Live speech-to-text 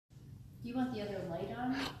Do you want the other light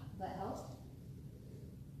on? Will that help?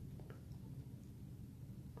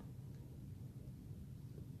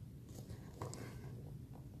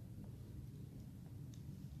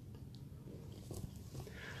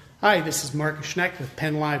 Hi, this is Marcus Schneck with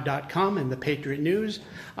PennLive.com and the Patriot News.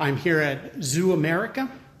 I'm here at ZooAmerica,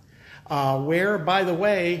 where, by the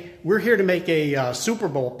way, we're here to make a Super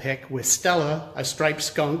Bowl pick with Stella, a striped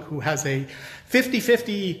skunk, who has a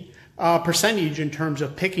 50-50 percentage in terms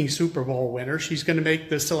of picking Super Bowl winners. She's going to make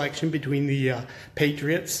the selection between the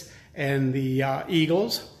Patriots and the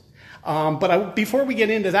Eagles. Before we get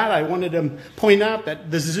into that, I wanted to point out that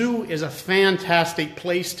the zoo is a fantastic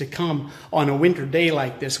place to come on a winter day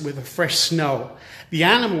like this with a fresh snow. The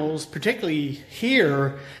animals, particularly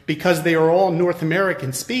here, because they are all North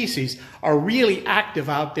American species, are really active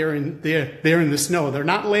out there in the snow. They're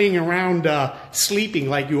not laying around sleeping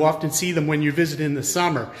like you often see them when you visit in the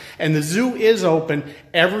summer. And the zoo is open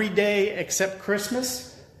every day except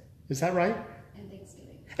Christmas. Is that right?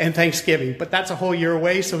 And Thanksgiving, but that's a whole year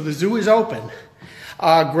away, so the zoo is open.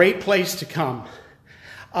 Great place to come.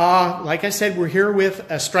 Like I said, we're here with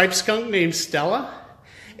a striped skunk named Stella,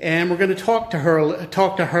 and we're going to talk to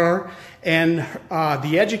her and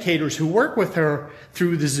the educators who work with her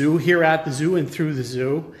through the zoo, here at the zoo and through the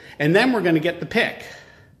zoo, and then we're going to get the pick.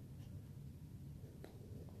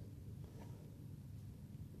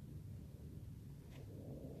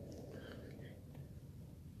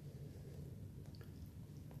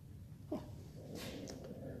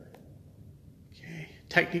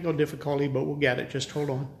 Technical difficulty, but we'll get it. Just hold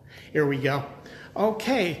on. Here we go.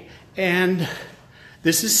 Okay, and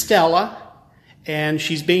this is Stella, and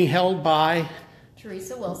she's being held by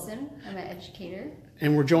Teresa Wilson. I'm an educator.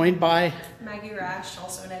 And we're joined by Maggie Rash,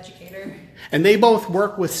 also an educator. And they both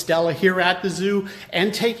work with Stella here at the zoo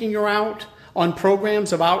and taking her out on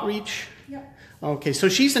programs of outreach? Yep. Okay, so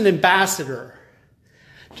she's an ambassador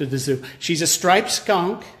to the zoo. She's a striped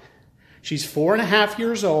skunk. She's 4.5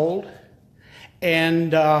 years old.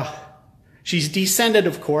 And she's descended,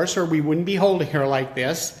 of course, or we wouldn't be holding her like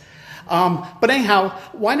this. But anyhow,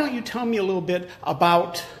 why don't you tell me a little bit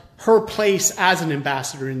about her place as an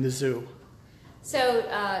ambassador in the zoo? So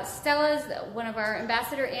Stella's one of our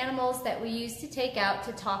ambassador animals that we use to take out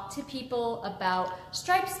to talk to people about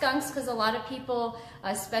striped skunks, because a lot of people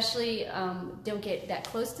especially don't get that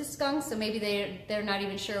close to skunks, so maybe they're not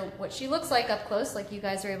even sure what she looks like up close, like you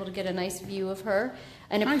guys are able to get a nice view of her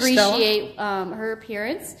and appreciate her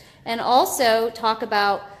appearance, and also talk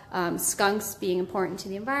about skunks being important to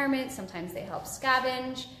the environment. Sometimes they help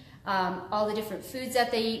scavenge. All the different foods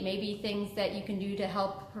that they eat, maybe things that you can do to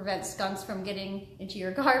help prevent skunks from getting into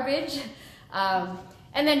your garbage.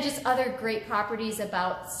 And then just other great properties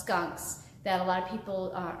about skunks that a lot of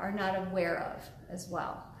people are not aware of as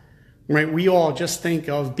well. Right, we all just think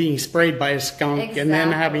of being sprayed by a skunk and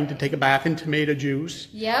then having to take a bath in tomato juice.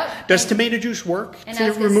 Yep. Does tomato juice work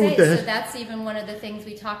to remove the... So that's even one of the things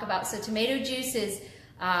we talk about. So tomato juice is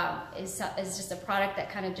just a product that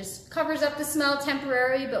kind of just covers up the smell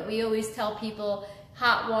temporarily, but we always tell people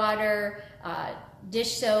hot water,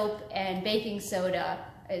 dish soap, and baking soda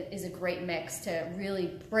is a great mix to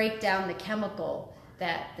really break down the chemical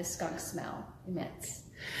that the skunk smell emits.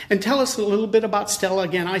 And tell us a little bit about Stella.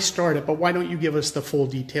 Again, I started, but why don't you give us the full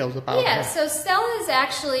details about her? Yeah, so Stella is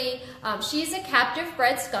actually, she's a captive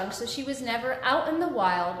bred skunk, so she was never out in the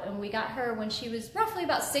wild, and we got her when she was roughly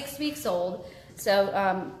about 6 weeks old. So,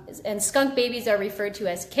 and skunk babies are referred to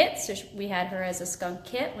as kits, so we had her as a skunk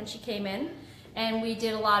kit when she came in. And we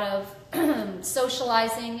did a lot of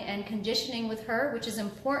socializing and conditioning with her, which is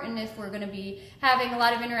important if we're going to be having a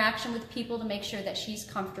lot of interaction with people to make sure that she's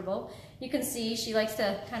comfortable. You can see she likes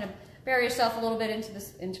to kind of bury herself a little bit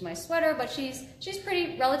into my sweater, but she's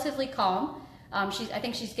pretty relatively calm. I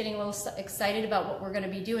think she's getting a little excited about what we're going to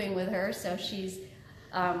be doing with her, so she's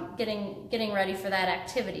getting ready for that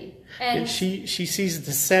activity. And she sees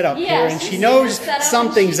the setup here, and she knows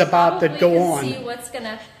something's about to go on. See what's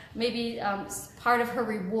gonna maybe part of her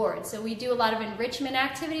reward. So we do a lot of enrichment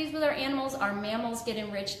activities with our animals. Our mammals get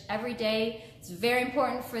enriched every day. It's very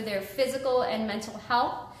important for their physical and mental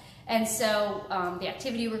health. And so the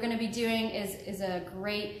activity we're going to be doing is a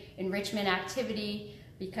great enrichment activity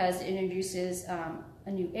because it introduces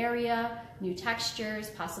a new area, new textures,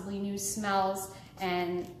 possibly new smells.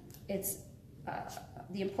 And it's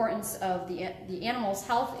the importance of the animal's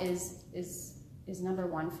health is number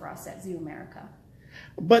one for us at ZooAmerica.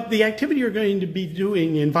 But the activity you're going to be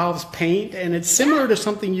doing involves paint, and it's similar to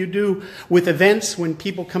something you do with events when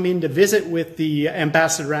people come in to visit with the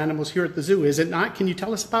ambassador animals here at the zoo, is it not? Can you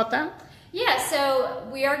tell us about that? Yeah, so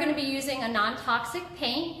we are going to be using a non-toxic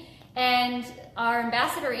paint, and our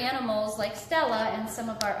ambassador animals like Stella and some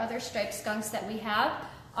of our other striped skunks that we have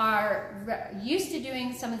are used to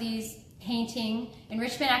doing some of these painting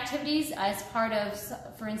enrichment activities as part of,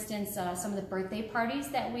 for instance, some of the birthday parties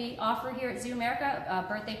that we offer here at ZooAmerica. A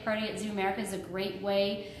birthday party at ZooAmerica is a great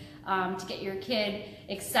way to get your kid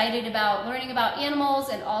excited about learning about animals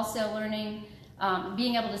and also learning,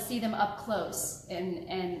 being able to see them up close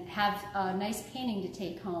and have a nice painting to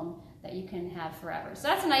take home that you can have forever. So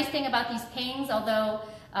that's a nice thing about these paintings, although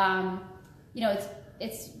you know,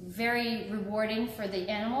 it's very rewarding for the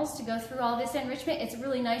animals to go through all this enrichment. It's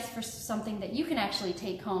really nice for something that you can actually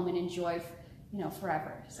take home and enjoy, you know,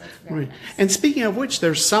 forever. So it's very nice. And speaking of which,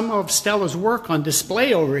 there's some of Stella's work on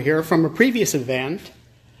display over here from a previous event.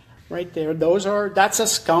 Right there. That's a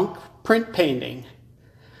skunk print painting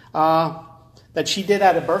that she did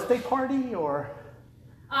at a birthday party, or?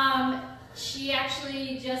 She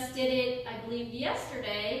actually just did it, I believe,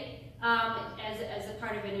 yesterday as a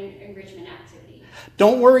part of an enrichment activity.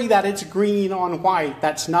 Don't worry that it's green on white.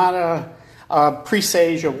 That's not a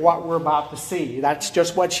presage of what we're about to see. That's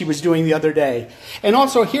just what she was doing the other day. And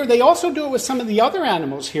also here, they also do it with some of the other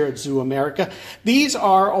animals here at ZooAmerica. These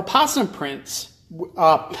are opossum prints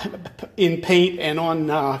in paint and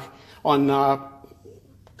on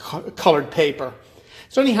colored paper.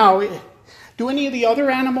 So anyhow, do any of the other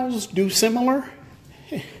animals do similar?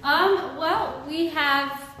 Well, we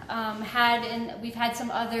have we've had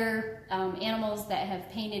some other animals that have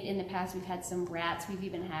painted in the past. We've had some rats. We've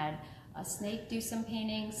even had a snake do some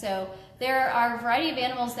painting. So there are a variety of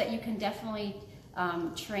animals that you can definitely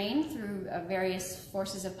train through various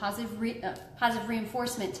forces of positive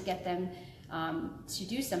reinforcement to get them to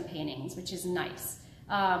do some paintings, which is nice.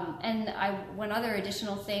 And one other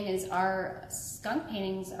additional thing is our skunk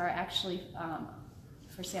paintings are actually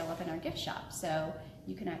for sale up in our gift shop. So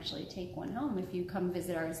you can actually take one home if you come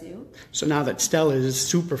visit our zoo. So now that Stella is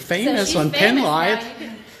super famous so on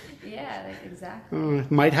PennLive, yeah, exactly.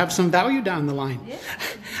 Might have some value down the line.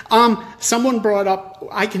 Yeah. Someone brought up,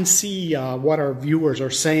 I can see what our viewers are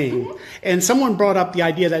saying, and someone brought up the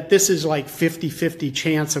idea that this is like 50-50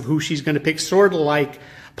 chance of who she's going to pick, sort of like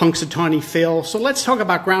Punxsutawney Phil. So let's talk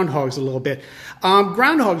about groundhogs a little bit.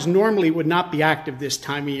 Groundhogs normally would not be active this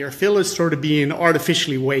time of year. Phil is sort of being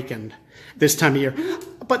artificially wakened this time of year.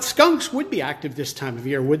 But skunks would be active this time of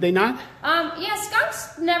year, would they not? Yeah,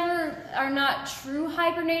 skunks are not true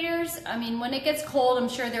hibernators. I mean, when it gets cold, I'm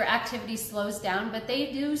sure their activity slows down, but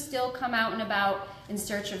they do still come out and about in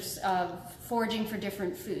search of foraging for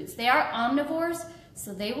different foods. They are omnivores,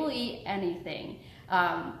 so they will eat anything.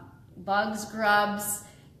 Bugs, grubs,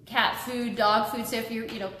 cat food, dog food. So if you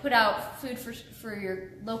put out food for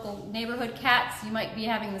your local neighborhood cats, you might be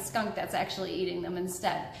having the skunk that's actually eating them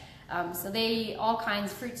instead. So they eat all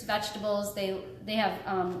kinds of fruits, vegetables. They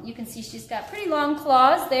have, you can see she's got pretty long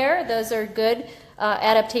claws there. Those are good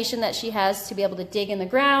adaptation that she has to be able to dig in the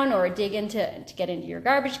ground or dig to get into your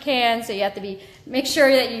garbage can. So you have to make sure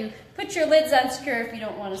that you put your lids on secure if you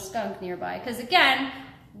don't want a skunk nearby. Because again,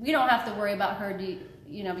 we don't have to worry about her,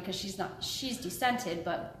 because she's descented,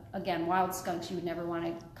 but again, wild skunks you would never want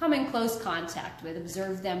to come in close contact with,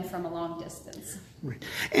 observe them from a long distance. Right.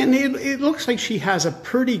 And it looks like she has a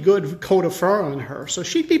pretty good coat of fur on her, so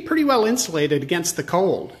she'd be pretty well insulated against the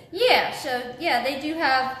cold. Yeah, so yeah, they do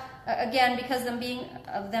have, again, because of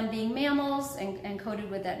them being mammals and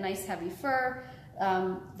coated with that nice heavy fur,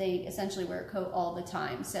 they essentially wear a coat all the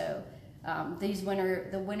time. So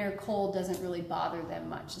the winter cold doesn't really bother them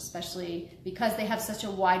much, especially because they have such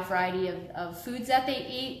a wide variety of foods that they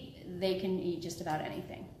eat. They can eat just about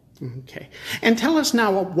anything. Okay. And tell us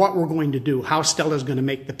now what we're going to do, how Stella's going to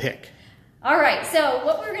make the pick. All right. So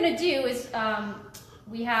what we're going to do is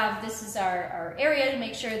this is our area to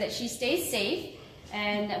make sure that she stays safe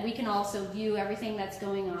and that we can also view everything that's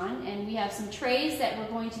going on. And we have some trays that we're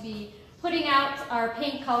going to be putting out our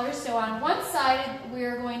paint colors. So on one side,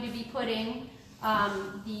 we're going to be putting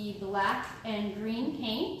the black and green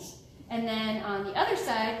paint. And then on the other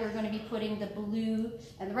side, we're going to be putting the blue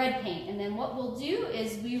and the red paint. And then what we'll do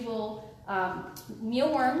is we will,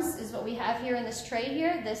 mealworms is what we have here in this tray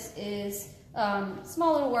here. This is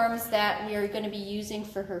small little worms that we are going to be using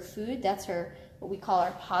for her food. That's what we call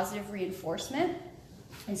our positive reinforcement.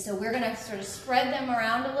 And so we're going to sort of spread them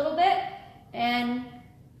around a little bit. And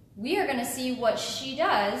we are going to see what she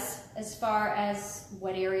does as far as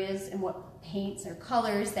what areas and what paints or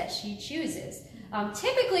colors that she chooses.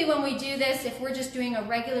 Typically when we do this, if we're just doing a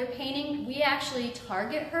regular painting, we actually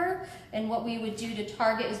target her. And what we would do to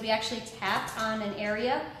target is we actually tap on an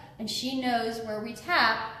area and she knows where we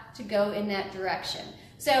tap to go in that direction.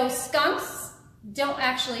 So skunks don't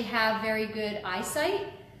actually have very good eyesight.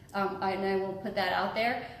 and I will put that out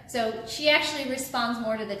there. So she actually responds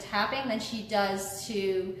more to the tapping than she does to,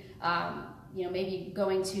 you know, maybe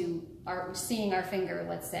going to seeing our finger,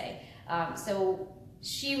 let's say. So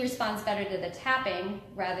she responds better to the tapping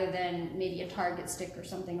rather than maybe a target stick or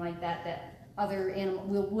something like that that other animal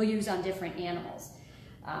we'll use on different animals.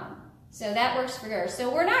 So that works for her.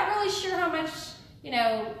 So we're not really sure how much, you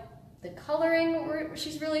know, the coloring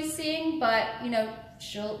she's really seeing, but, you know,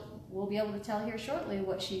 we'll be able to tell here shortly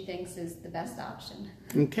what she thinks is the best option.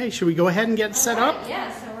 Okay, should we go ahead and get set up?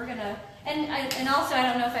 Yeah, so we're gonna, and also I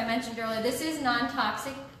don't know if I mentioned earlier, this is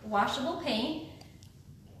non-toxic washable paint.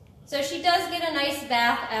 So she does get a nice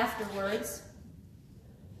bath afterwards.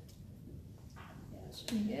 That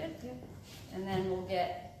should be good. Yep. And then we'll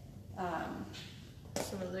get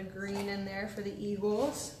Some of the green in there for the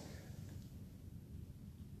eagles.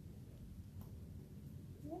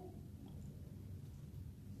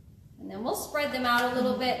 and then we'll spread them out a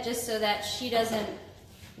little bit just so that she doesn't.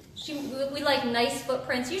 We like nice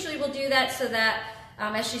footprints. Usually we'll do that so that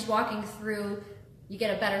as she's walking through, you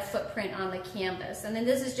get a better footprint on the canvas. And then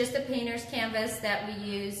this is just a painter's canvas that we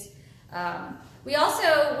use. We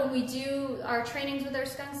also, when we do our trainings with our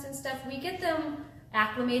skunks and stuff, we get them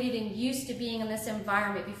acclimated and used to being in this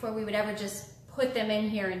environment before we would ever just put them in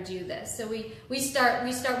here and do this. So we start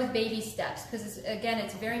with baby steps, because again,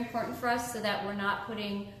 it's very important for us so that we're not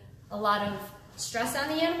putting a lot of stress on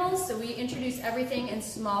the animals. So we introduce everything in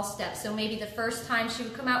small steps. So maybe the first time she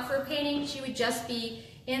would come out for a painting, she would just be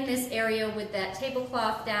in this area with that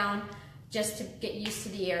tablecloth down just to get used to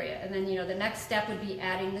the area. And then, you know, the next step would be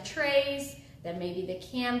adding the trays, then maybe the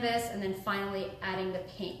canvas, and then finally adding the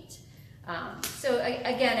paint. So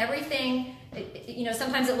again, everything, you know,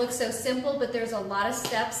 sometimes it looks so simple, but there's a lot of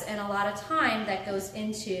steps and a lot of time that goes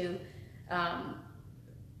into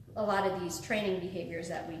a lot of these training behaviors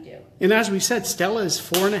that we do. And as we said, Stella is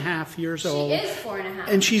 4.5 years old. She is 4.5.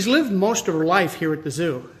 And she's lived most of her life here at the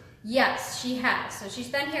zoo. Yes, she has. So she's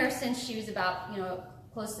been here since she was about, you know,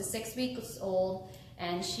 close to 6 weeks old,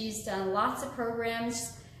 and she's done lots of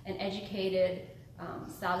programs and educated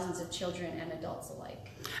thousands of children and adults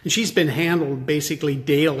alike. And she's been handled basically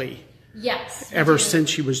daily. Yes. Ever since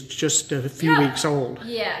she was just a few weeks old.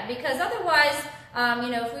 Yeah, because otherwise,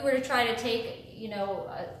 you know, if we were to try to take, you know,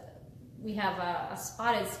 we have a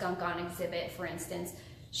spotted skunk on exhibit, for instance,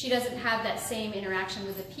 she doesn't have that same interaction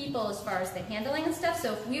with the people as far as the handling and stuff.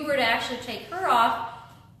 So if we were to actually take her off,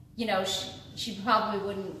 you know, she probably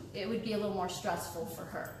wouldn't, it would be a little more stressful for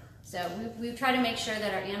her. So we try to make sure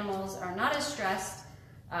that our animals are not as stressed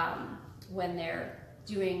when they're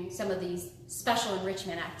doing some of these special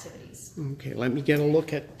enrichment activities. Okay, let me get a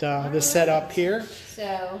look at the setup here.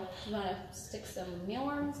 So you want to stick some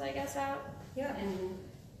mealworms, I guess, out? Yeah. And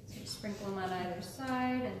sprinkle them on either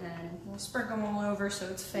side, and then We'll sprinkle them all over so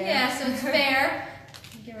it's fair. yeah, so it's fair.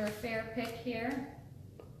 Give her a fair pick here.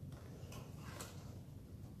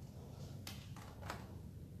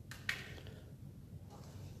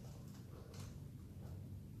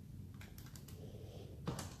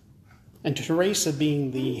 And Teresa,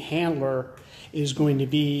 being the handler, is going to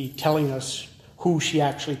be telling us who she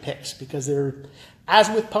actually picks, because there, as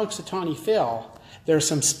with Punxsutawney Phil, there's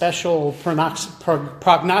some special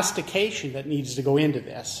prognostication that needs to go into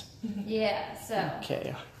this. Yeah, so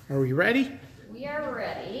Okay, are we ready? we are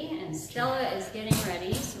ready, and Stella is getting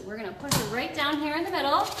ready. So we're gonna put her right down here in the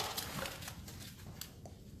middle.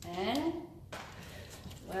 And,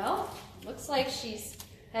 well, looks like she's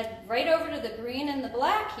head right over to the green and the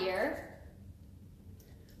black here.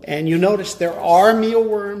 And you notice there are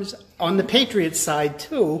mealworms on the Patriots side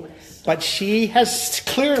too, but she has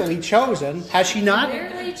clearly chosen, has she not?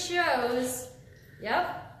 Clearly chose,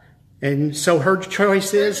 yep. And so her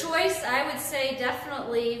choice is? Her choice, I would say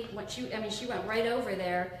definitely, she went right over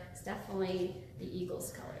there. It's definitely the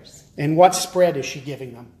Eagles colors. And what spread is she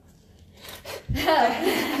giving them?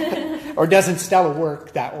 Or doesn't Stella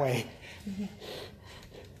work that way?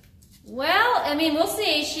 Well, I mean, we'll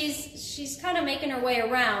see. She's kind of making her way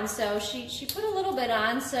around, so she put a little bit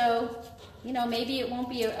on, so, you know, maybe it won't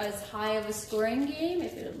be as high of a scoring game.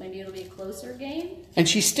 Maybe it'll be a closer game. And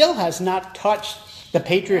she still has not touched the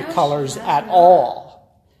Patriot colors at all.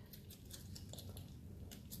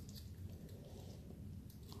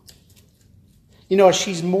 You know,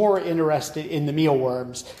 she's more interested in the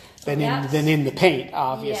mealworms than in the paint,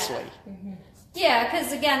 obviously. Yeah. Mm-hmm. Yeah,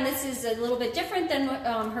 because again, this is a little bit different than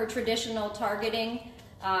her traditional targeting,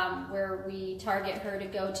 where we target her to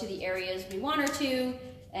go to the areas we want her to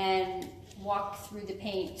and walk through the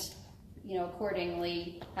paint, you know,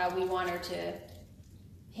 accordingly how we want her to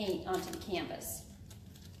paint onto the canvas.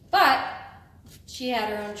 But she had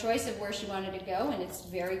her own choice of where she wanted to go, and it's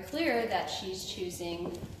very clear that she's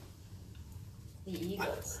choosing the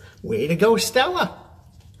Eagles. Way to go, Stella.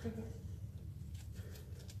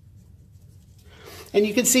 And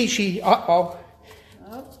you can see she, Oh.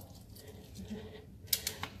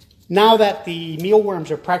 Now that the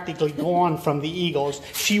mealworms are practically gone from the Eagles,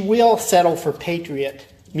 she will settle for Patriot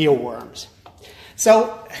mealworms.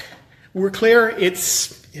 So we're clear,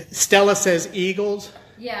 it's Stella says Eagles.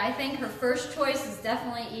 Yeah, I think her first choice is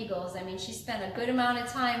definitely Eagles. I mean, she spent a good amount of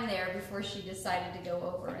time there before she decided to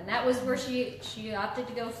go over. And that was where she opted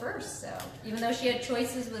to go first. So even though she had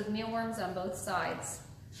choices with mealworms on both sides.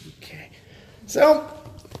 Okay. So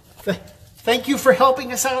thank you for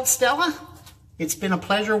helping us out, Stella. It's been a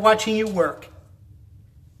pleasure watching you work.